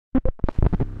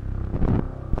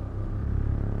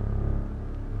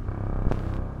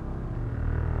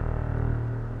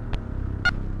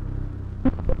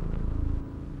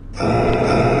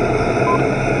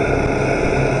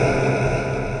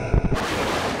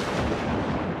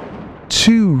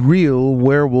Two real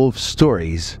werewolf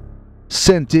stories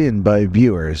sent in by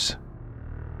viewers.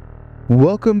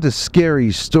 Welcome to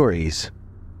Scary Stories.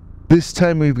 This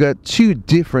time we've got two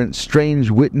different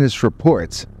strange witness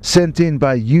reports sent in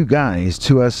by you guys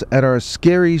to us at our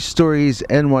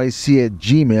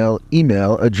scarystoriesnyc@gmail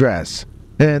email address.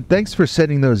 And thanks for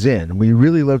sending those in. We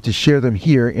really love to share them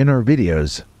here in our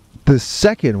videos. The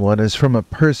second one is from a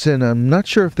person, I'm not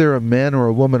sure if they're a man or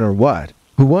a woman or what,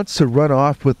 who wants to run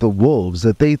off with the wolves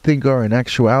that they think are in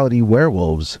actuality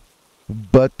werewolves.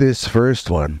 But this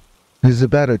first one is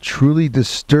about a truly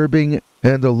disturbing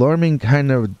and alarming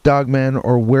kind of dogman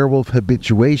or werewolf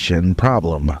habituation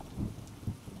problem.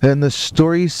 And the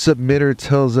story submitter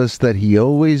tells us that he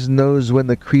always knows when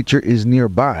the creature is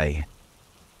nearby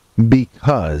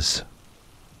because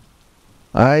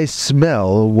I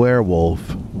smell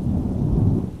werewolf.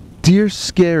 Dear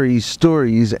Scary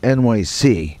Stories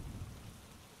NYC,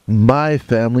 my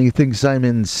family thinks I'm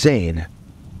insane,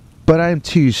 but I'm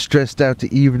too stressed out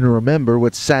to even remember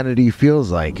what sanity feels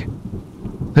like.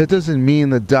 That doesn't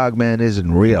mean the dogman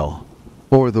isn't real,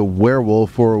 or the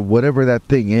werewolf, or whatever that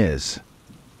thing is.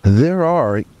 There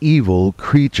are evil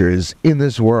creatures in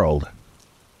this world.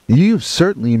 You've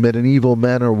certainly met an evil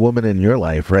man or woman in your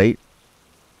life, right?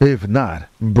 If not,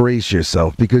 brace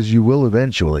yourself, because you will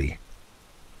eventually.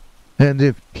 And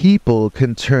if people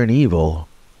can turn evil,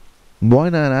 why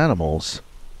not animals?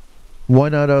 Why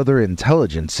not other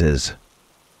intelligences?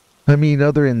 I mean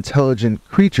other intelligent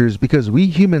creatures, because we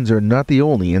humans are not the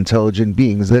only intelligent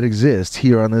beings that exist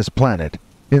here on this planet,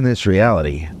 in this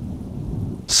reality.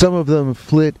 Some of them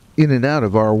flit in and out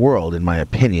of our world, in my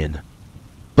opinion.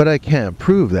 But I can't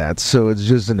prove that, so it's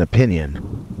just an opinion.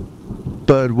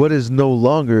 But what is no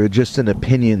longer just an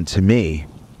opinion to me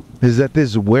is that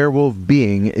this werewolf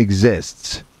being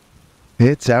exists.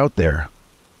 It's out there.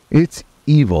 It's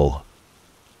evil.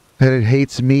 And it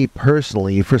hates me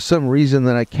personally for some reason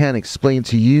that I can't explain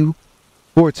to you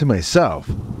or to myself.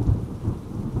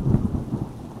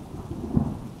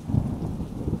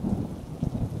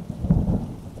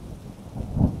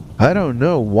 I don't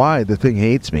know why the thing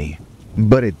hates me,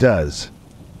 but it does.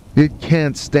 It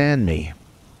can't stand me,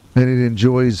 and it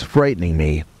enjoys frightening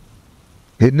me.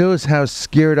 It knows how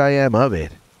scared I am of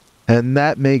it, and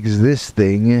that makes this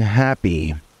thing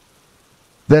happy.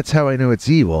 That's how I know it's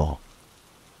evil.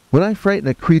 When I frighten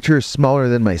a creature smaller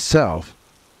than myself,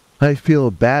 I feel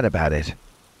bad about it.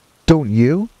 Don't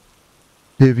you?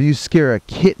 If you scare a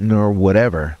kitten or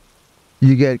whatever,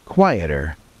 you get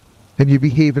quieter, and you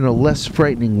behave in a less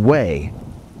frightening way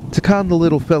to calm the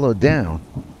little fellow down.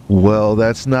 Well,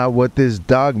 that's not what this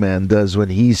dogman does when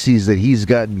he sees that he's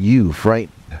gotten you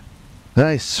frightened.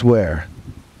 I swear,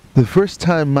 the first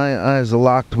time my eyes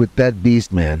locked with that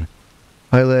beast man,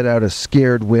 I let out a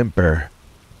scared whimper,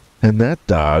 and that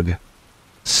dog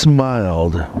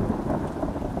smiled.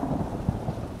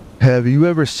 Have you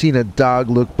ever seen a dog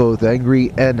look both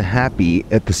angry and happy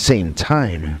at the same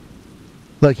time?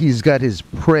 Like he's got his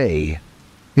prey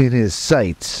in his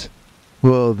sights.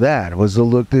 Well, that was the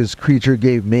look this creature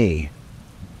gave me,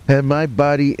 and my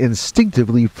body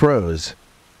instinctively froze,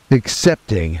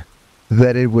 accepting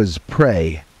that it was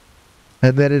prey,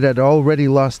 and that it had already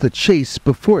lost the chase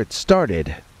before it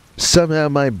started. Somehow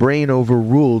my brain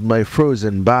overruled my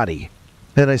frozen body,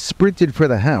 and I sprinted for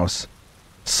the house,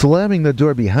 slamming the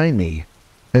door behind me,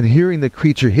 and hearing the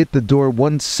creature hit the door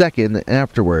 1 second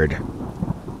afterward.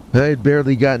 I had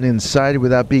barely gotten inside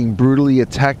without being brutally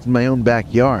attacked in my own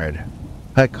backyard.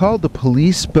 I called the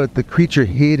police, but the creature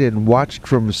hid and watched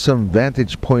from some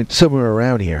vantage point somewhere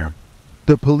around here.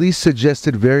 The police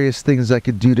suggested various things I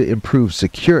could do to improve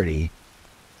security,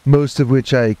 most of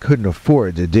which I couldn't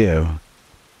afford to do.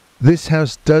 This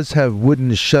house does have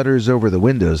wooden shutters over the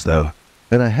windows, though,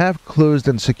 and I have closed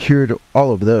and secured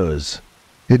all of those.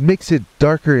 It makes it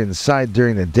darker inside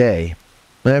during the day.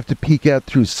 I have to peek out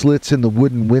through slits in the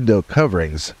wooden window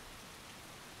coverings.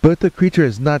 But the creature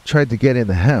has not tried to get in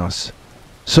the house,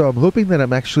 so I'm hoping that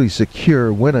I'm actually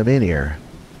secure when I'm in here.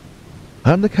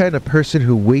 I'm the kind of person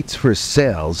who waits for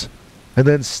sales and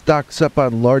then stocks up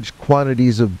on large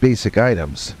quantities of basic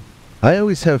items. I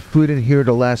always have food in here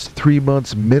to last 3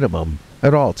 months minimum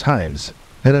at all times,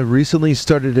 and I've recently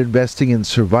started investing in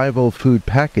survival food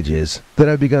packages that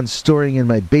I've begun storing in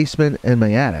my basement and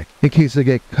my attic in case I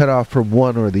get cut off from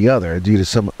one or the other due to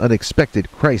some unexpected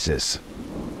crisis.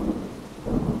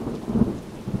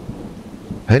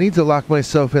 I need to lock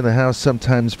myself in the house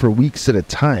sometimes for weeks at a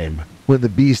time when the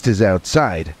beast is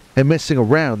outside and messing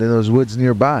around in those woods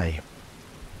nearby.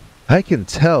 I can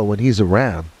tell when he's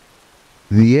around.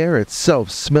 The air itself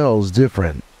smells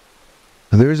different.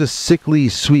 There's a sickly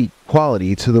sweet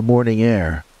quality to the morning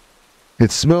air, It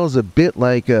smells a bit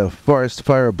like a forest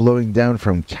fire blowing down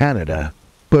from Canada,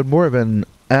 but more of an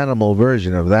animal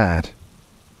version of that.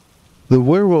 The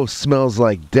werewolf smells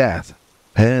like death,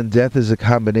 and death is a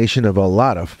combination of a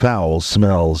lot of foul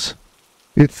smells.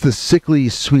 It's the sickly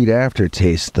sweet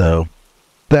aftertaste, though.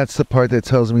 That's the part that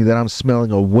tells me that I'm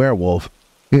smelling a werewolf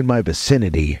in my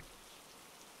vicinity.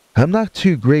 I'm not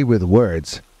too great with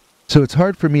words, so it's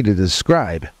hard for me to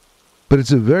describe, but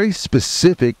it's a very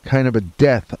specific kind of a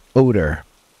death odor.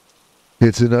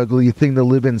 It's an ugly thing to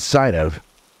live inside of.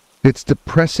 It's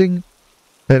depressing,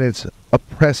 and it's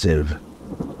oppressive.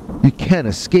 You can't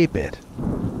escape it.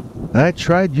 I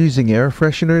tried using air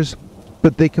fresheners,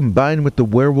 but they combine with the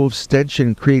werewolf stench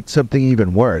and create something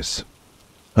even worse.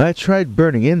 I tried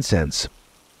burning incense,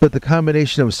 but the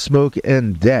combination of smoke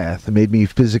and death made me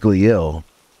physically ill.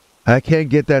 I can't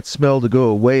get that smell to go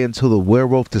away until the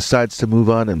werewolf decides to move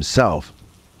on himself,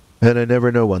 and I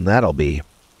never know when that'll be.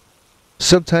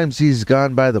 Sometimes he's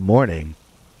gone by the morning.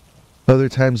 Other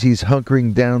times he's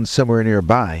hunkering down somewhere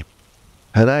nearby,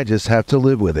 and I just have to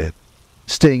live with it,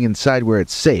 staying inside where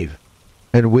it's safe,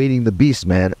 and waiting the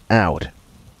beastman out.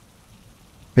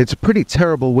 It's a pretty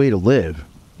terrible way to live.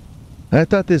 I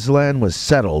thought this land was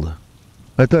settled.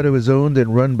 I thought it was owned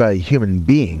and run by human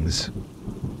beings.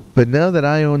 But now that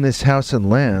I own this house and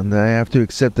land, I have to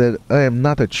accept that I am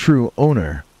not the true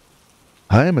owner.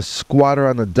 I am a squatter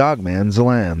on the dogman's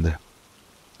land.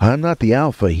 I'm not the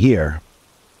alpha here.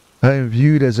 I am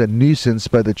viewed as a nuisance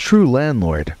by the true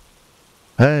landlord.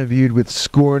 I am viewed with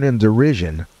scorn and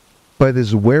derision by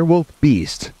this werewolf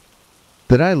beast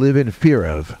that I live in fear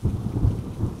of.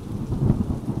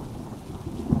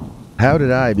 How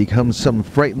did I become some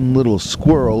frightened little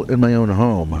squirrel in my own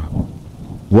home?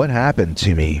 What happened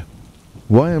to me?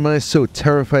 Why am I so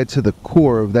terrified to the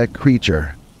core of that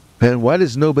creature? And why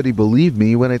does nobody believe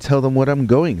me when I tell them what I'm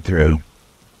going through?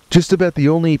 Just about the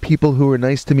only people who were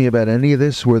nice to me about any of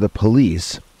this were the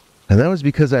police. And that was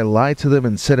because I lied to them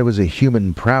and said it was a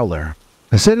human prowler.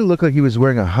 I said it looked like he was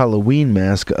wearing a Halloween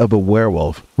mask of a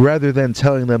werewolf, rather than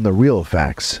telling them the real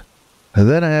facts. And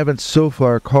then I haven't so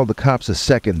far called the cops a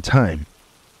second time,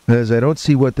 as I don't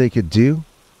see what they could do,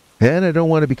 and I don't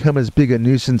want to become as big a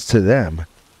nuisance to them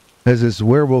as this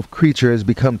werewolf creature has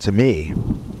become to me.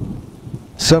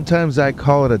 Sometimes I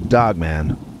call it a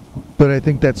dogman, but I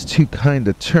think that's too kind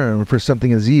a term for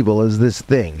something as evil as this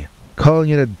thing. Calling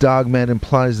it a dogman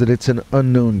implies that it's an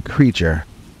unknown creature,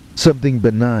 something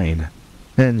benign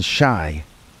and shy,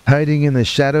 hiding in the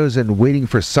shadows and waiting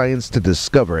for science to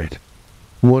discover it.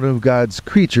 One of God's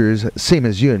creatures, same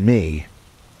as you and me.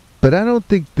 But I don't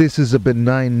think this is a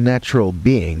benign natural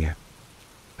being.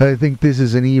 I think this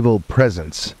is an evil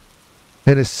presence,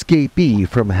 an escapee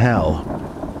from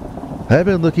hell. I've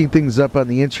been looking things up on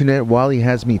the internet while he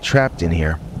has me trapped in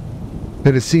here,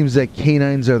 and it seems that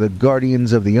canines are the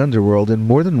guardians of the underworld in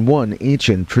more than one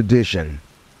ancient tradition.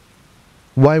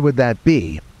 Why would that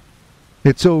be?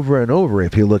 It's over and over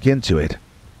if you look into it.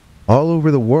 All over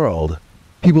the world,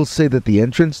 people say that the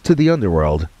entrance to the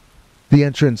underworld, the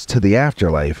entrance to the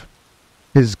afterlife,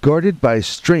 is guarded by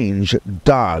strange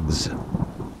dogs.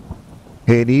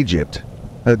 In Egypt,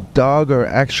 a dog, or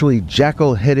actually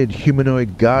jackal-headed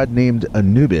humanoid god named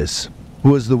Anubis,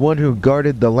 was the one who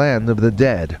guarded the land of the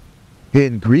dead.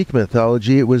 In Greek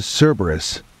mythology, it was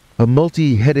Cerberus, a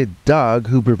multi-headed dog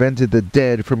who prevented the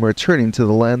dead from returning to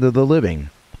the land of the living.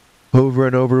 Over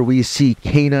and over we see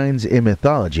canines in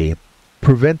mythology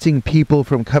preventing people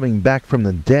from coming back from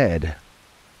the dead.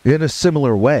 In a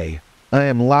similar way, I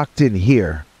am locked in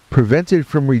here, prevented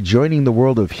from rejoining the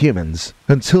world of humans,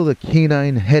 until the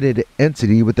canine-headed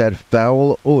entity with that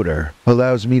foul odor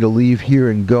allows me to leave here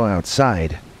and go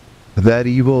outside. That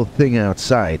evil thing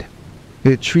outside.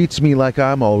 It treats me like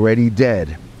I'm already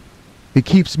dead. It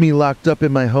keeps me locked up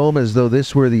in my home as though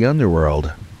this were the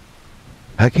underworld.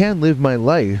 I can't live my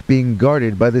life being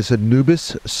guarded by this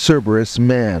Anubis Cerberus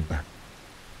man.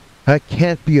 I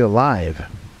can't be alive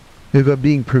if I'm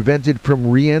being prevented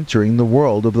from re-entering the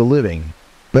world of the living.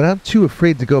 But I'm too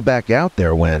afraid to go back out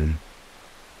there when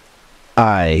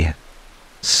I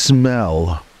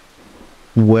smell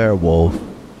werewolf.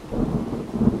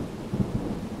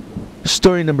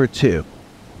 Story number 2.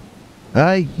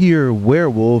 I hear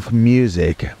werewolf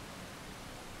music.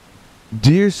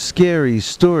 Dear Scary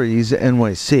Stories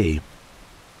NYC,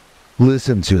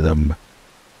 listen to them.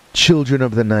 Children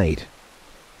of the night.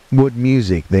 What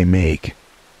music they make.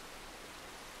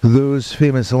 Those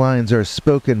famous lines are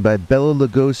spoken by Bela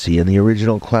Lugosi in the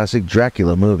original classic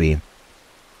Dracula movie,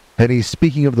 and he's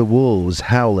speaking of the wolves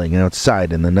howling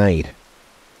outside in the night.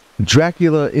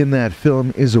 Dracula in that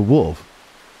film is a wolf,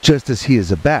 just as he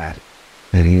is a bat,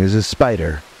 and he is a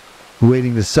spider.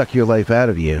 waiting to suck your life out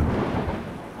of you.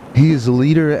 He is the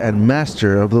leader and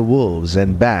master of the wolves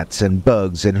and bats and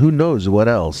bugs and who knows what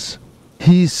else.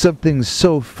 He's something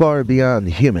so far beyond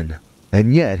human,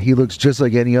 and yet he looks just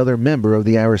like any other member of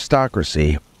the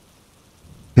aristocracy.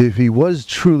 If he was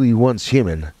truly once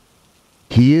human,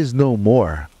 he is no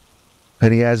more,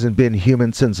 and he hasn't been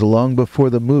human since long before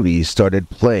the movies started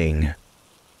playing.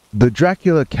 The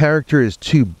Dracula character is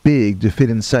too big to fit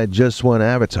inside just one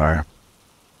avatar.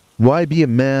 Why be a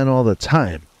man all the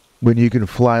time when you can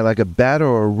fly like a bat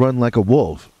or run like a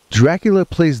wolf? Dracula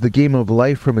plays the game of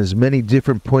life from as many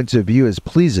different points of view as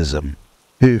pleases him.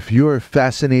 If you're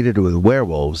fascinated with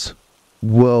werewolves,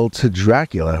 well, to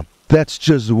Dracula, that's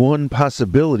just one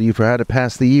possibility for how to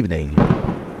pass the evening.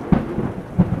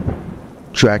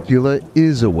 Dracula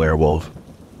is a werewolf.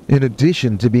 In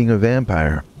addition to being a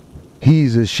vampire,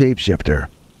 he's a shapeshifter.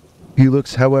 He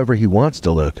looks however he wants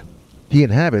to look. He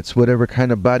inhabits whatever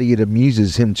kind of body it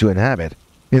amuses him to inhabit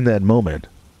in that moment.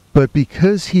 But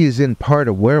because he is in part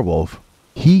a werewolf,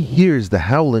 he hears the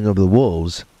howling of the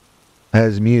wolves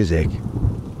as music.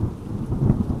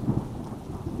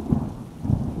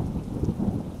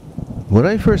 When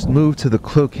I first moved to the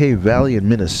Cloquet Valley in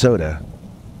Minnesota,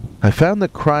 I found the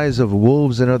cries of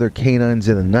wolves and other canines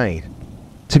in the night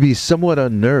to be somewhat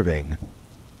unnerving.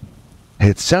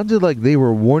 It sounded like they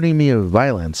were warning me of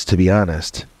violence, to be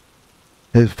honest.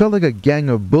 It felt like a gang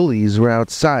of bullies were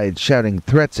outside shouting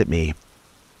threats at me,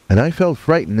 and I felt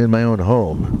frightened in my own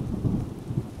home.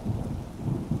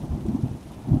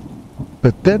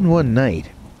 But then one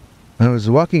night, I was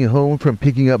walking home from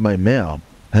picking up my mail,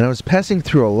 and I was passing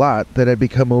through a lot that had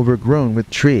become overgrown with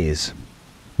trees.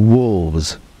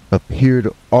 Wolves appeared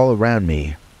all around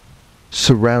me,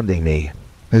 surrounding me,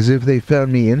 as if they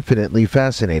found me infinitely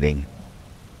fascinating.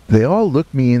 They all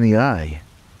looked me in the eye,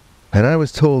 and I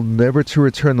was told never to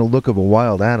return the look of a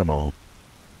wild animal.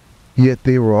 Yet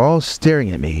they were all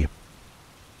staring at me,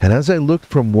 and as I looked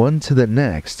from one to the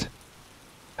next,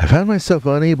 I found myself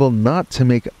unable not to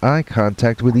make eye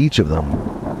contact with each of them.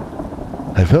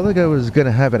 I felt like I was going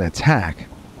to have an attack.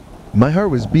 My heart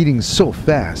was beating so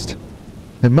fast,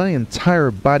 and my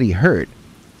entire body hurt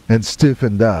and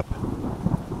stiffened up.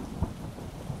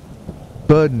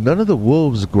 But none of the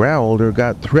wolves growled or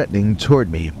got threatening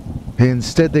toward me.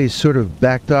 Instead, they sort of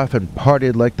backed off and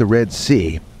parted like the Red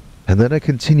Sea, and then I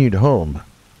continued home.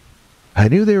 I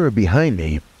knew they were behind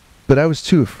me, but I was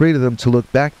too afraid of them to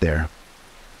look back there.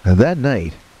 And that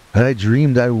night, I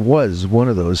dreamed I was one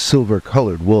of those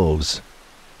silver-colored wolves,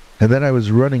 and that I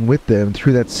was running with them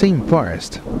through that same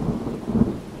forest.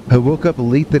 I woke up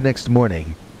late the next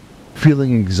morning,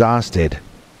 feeling exhausted,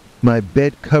 my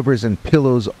bed covers and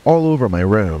pillows all over my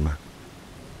room.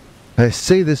 I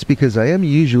say this because I am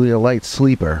usually a light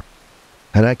sleeper,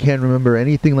 and I can't remember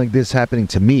anything like this happening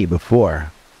to me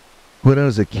before. When I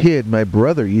was a kid, my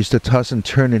brother used to toss and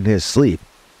turn in his sleep,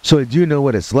 so I do know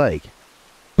what it's like,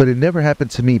 but it never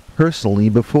happened to me personally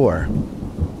before.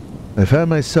 I found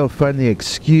myself finding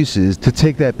excuses to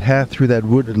take that path through that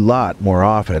wooded lot more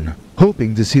often,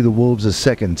 hoping to see the wolves a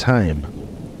second time.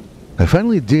 I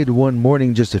finally did one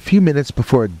morning just a few minutes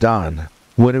before dawn,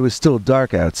 when it was still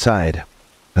dark outside.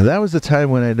 And that was the time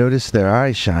when I noticed their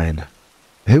eye shine.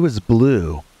 It was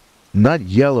blue, not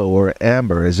yellow or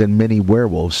amber as in many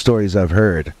werewolf stories I've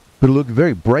heard, but it looked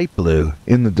very bright blue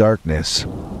in the darkness.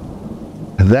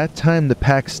 At that time the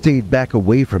pack stayed back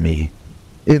away from me,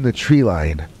 in the tree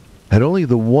line, and only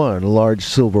the one large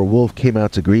silver wolf came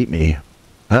out to greet me.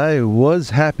 I was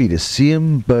happy to see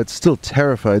him, but still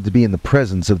terrified to be in the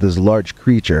presence of this large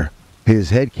creature.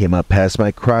 His head came up past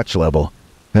my crotch level,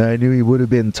 and I knew he would have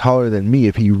been taller than me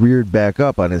if he reared back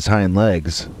up on his hind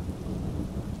legs.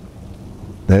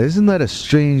 Now, isn't that a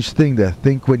strange thing to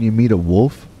think when you meet a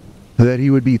wolf? That he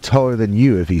would be taller than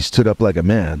you if he stood up like a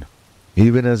man.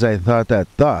 Even as I thought that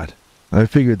thought, I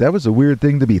figured that was a weird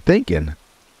thing to be thinking.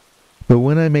 But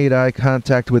when I made eye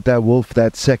contact with that wolf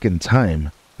that second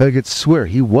time, I could swear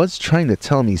he was trying to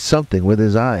tell me something with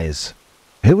his eyes.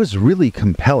 It was really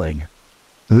compelling.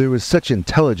 There was such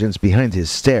intelligence behind his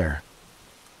stare.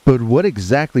 But what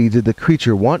exactly did the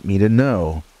creature want me to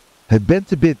know? I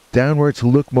bent a bit downward to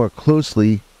look more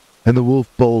closely, and the wolf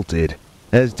bolted,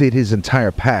 as did his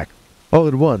entire pack, all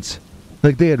at once,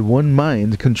 like they had one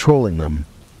mind controlling them.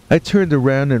 I turned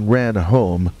around and ran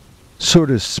home,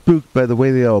 sort of spooked by the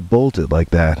way they all bolted like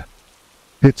that.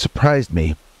 It surprised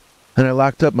me, and I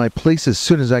locked up my place as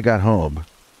soon as I got home.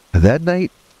 That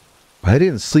night, I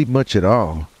didn't sleep much at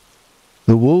all.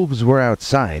 The wolves were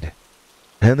outside,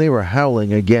 and they were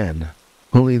howling again,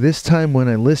 only this time when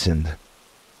I listened,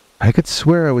 I could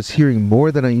swear I was hearing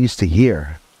more than I used to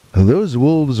hear. Those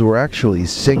wolves were actually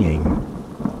singing.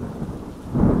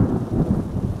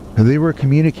 They were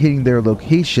communicating their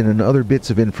location and other bits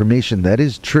of information, that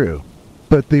is true,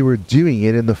 but they were doing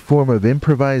it in the form of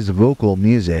improvised vocal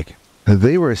music.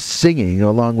 They were singing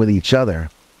along with each other,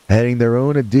 adding their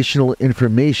own additional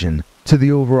information to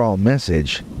the overall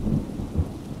message.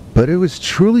 But it was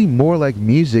truly more like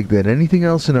music than anything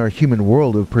else in our human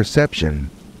world of perception.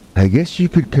 I guess you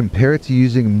could compare it to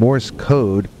using Morse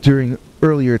code during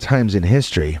earlier times in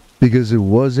history, because it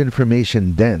was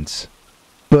information dense.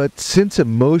 But since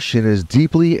emotion is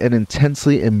deeply and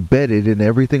intensely embedded in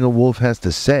everything a wolf has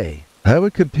to say, I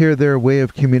would compare their way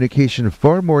of communication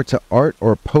far more to art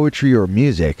or poetry or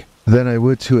music than I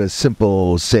would to a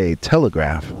simple, say,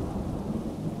 telegraph.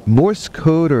 Morse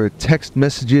code or text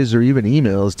messages or even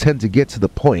emails tend to get to the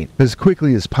point as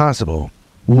quickly as possible.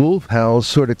 Wolf howls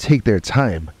sort of take their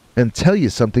time and tell you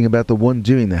something about the one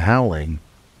doing the howling.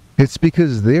 It's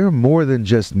because they're more than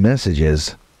just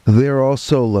messages. They're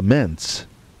also laments.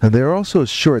 And they're also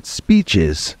short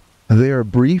speeches. They are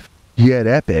brief, yet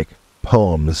epic,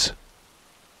 poems.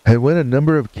 And when a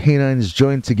number of canines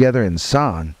join together in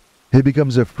song, it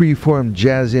becomes a free-form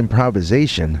jazz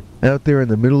improvisation out there in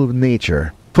the middle of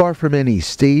nature, far from any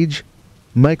stage,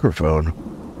 microphone,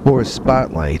 or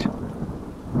spotlight.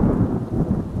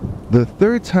 The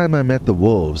third time I met the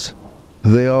wolves,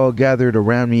 they all gathered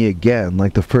around me again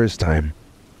like the first time.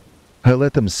 I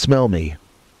let them smell me,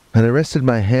 and I rested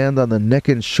my hand on the neck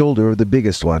and shoulder of the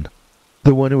biggest one,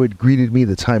 the one who had greeted me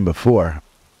the time before.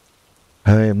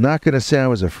 I am not going to say I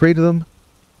was afraid of them,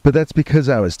 but that's because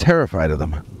I was terrified of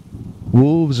them.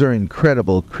 Wolves are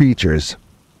incredible creatures,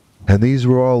 and these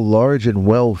were all large and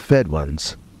well-fed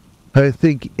ones. I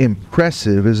think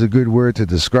impressive is a good word to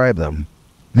describe them.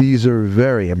 These are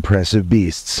very impressive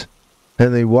beasts,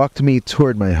 and they walked me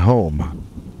toward my home.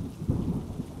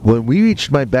 When we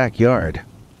reached my backyard,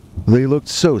 they looked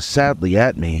so sadly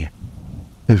at me.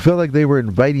 It felt like they were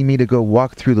inviting me to go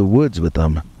walk through the woods with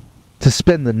them, to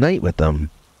spend the night with them.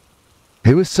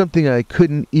 It was something I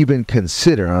couldn't even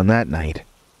consider on that night.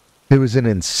 It was an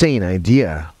insane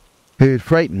idea. It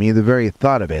frightened me, the very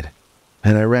thought of it,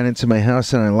 and I ran into my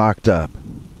house and I locked up.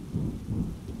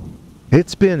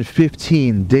 It's been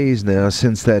 15 days now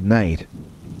since that night,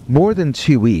 more than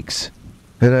 2 weeks,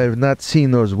 and I have not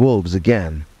seen those wolves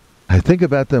again. I think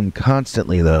about them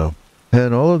constantly though,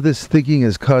 and all of this thinking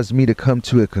has caused me to come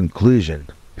to a conclusion.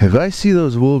 If I see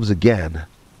those wolves again,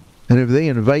 and if they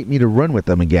invite me to run with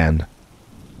them again,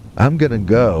 I'm gonna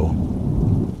go.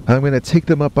 I'm gonna take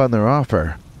them up on their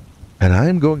offer, and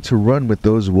I'm going to run with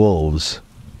those wolves.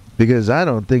 Because I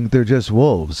don't think they're just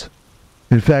wolves.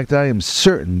 In fact, I am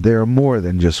certain they're more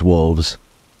than just wolves.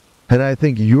 And I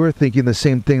think you're thinking the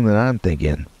same thing that I'm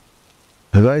thinking.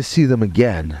 If I see them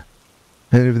again,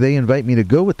 and if they invite me to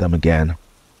go with them again,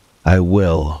 I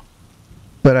will.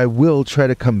 But I will try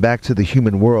to come back to the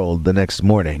human world the next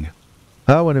morning.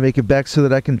 I want to make it back so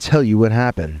that I can tell you what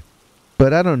happened.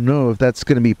 But I don't know if that's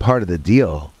going to be part of the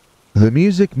deal. The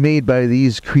music made by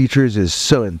these creatures is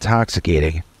so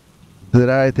intoxicating that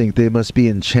I think they must be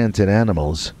enchanted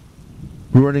animals.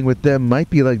 Running with them might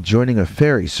be like joining a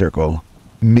fairy circle.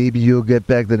 Maybe you'll get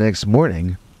back the next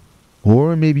morning,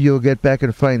 or maybe you'll get back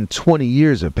and find 20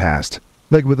 years have passed,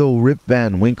 like with old Rip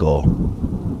Van Winkle.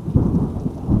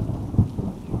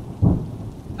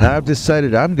 I've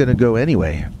decided I'm gonna go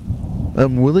anyway.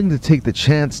 I'm willing to take the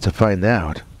chance to find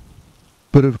out.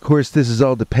 But of course this is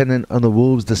all dependent on the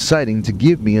wolves deciding to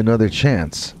give me another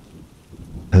chance.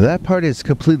 That part is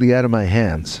completely out of my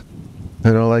hands,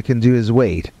 and all I can do is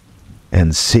wait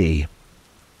and see.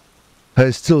 I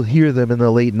still hear them in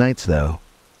the late nights though,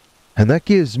 and that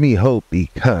gives me hope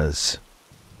because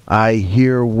I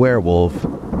hear werewolf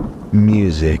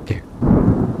music.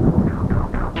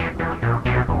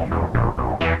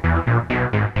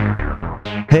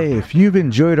 Hey, if you've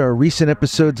enjoyed our recent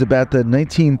episodes about the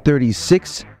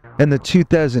 1936 and the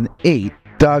 2008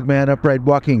 Dogman Upright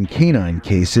Walking Canine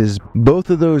cases, both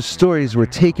of those stories were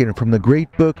taken from the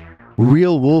great book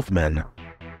Real Wolfmen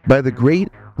by the great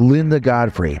Linda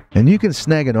Godfrey, and you can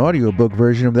snag an audiobook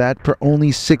version of that for only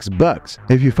 $6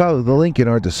 if you follow the link in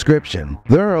our description.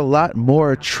 There are a lot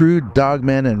more true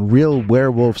Dogman and real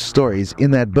werewolf stories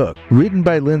in that book, written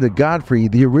by Linda Godfrey,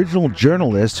 the original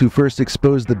journalist who first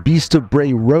exposed the Beast of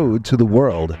Bray Road to the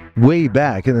world way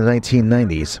back in the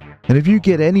 1990s. And if you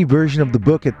get any version of the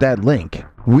book at that link,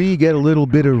 we get a little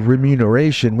bit of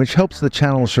remuneration, which helps the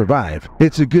channel survive.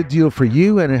 It's a good deal for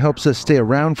you, and it helps us stay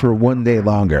around for one day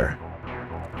longer.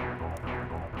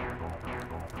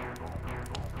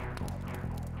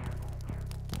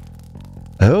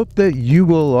 I hope that you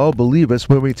will all believe us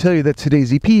when we tell you that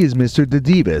today's EP is Mr. De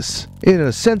Divas. In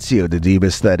Ascensio De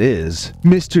Divas, that is.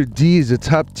 Mr. D is a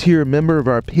top-tier member of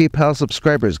our PayPal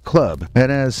subscribers club,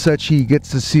 and as such he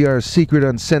gets to see our secret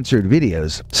uncensored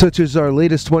videos, such as our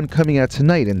latest one coming out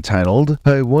tonight entitled,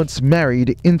 I Once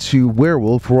Married into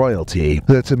Werewolf Royalty.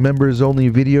 That's a members-only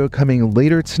video coming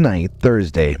later tonight,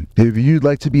 Thursday. If you'd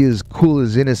like to be as cool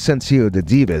as in Ascensio De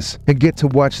Divas, and get to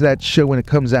watch that show when it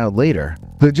comes out later,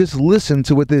 then just listen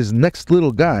to what this next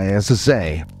little guy has to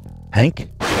say. Hank?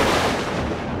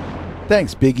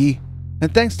 Thanks, Biggie.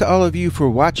 And thanks to all of you for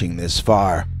watching this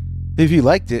far. If you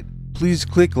liked it, please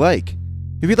click like.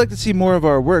 If you'd like to see more of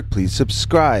our work, please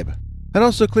subscribe. And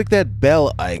also click that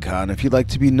bell icon if you'd like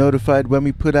to be notified when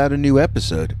we put out a new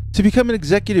episode. To become an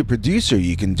executive producer,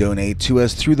 you can donate to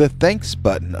us through the thanks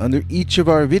button under each of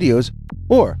our videos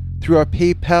or through our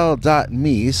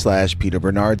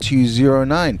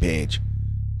paypal.me/PeterBernard209 page.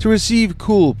 To receive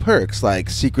cool perks like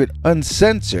secret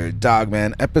uncensored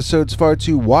Dogman episodes far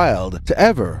too wild to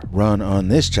ever run on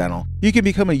this channel, you can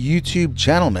become a YouTube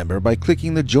channel member by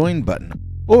clicking the join button,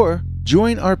 or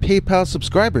join our PayPal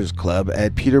subscribers club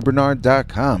at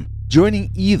peterbernard.com. Joining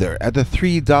either at the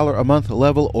 $3 a month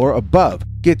level or above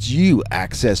gets you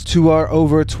access to our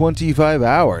over 25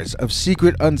 hours of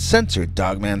secret uncensored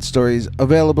Dogman stories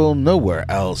available nowhere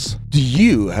else. Do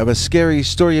you have a scary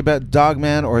story about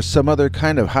Dogman or some other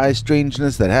kind of high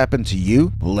strangeness that happened to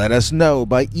you? Let us know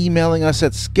by emailing us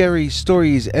at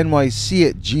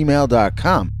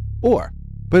scarystoriesnyc@gmail.com or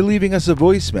by leaving us a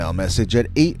voicemail message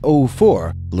at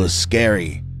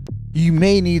 804-LA-SCARY. You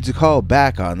may need to call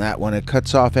back on that one. It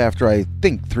cuts off after I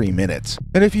think 3 minutes.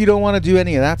 And if you don't want to do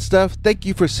any of that stuff, thank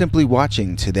you for simply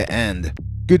watching to the end.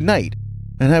 Good night,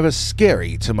 and have a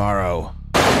scary tomorrow.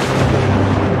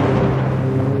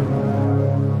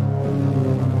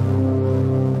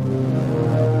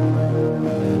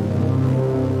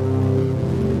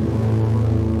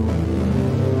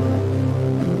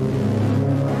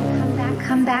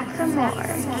 Come back for more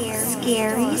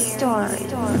scary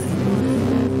stories.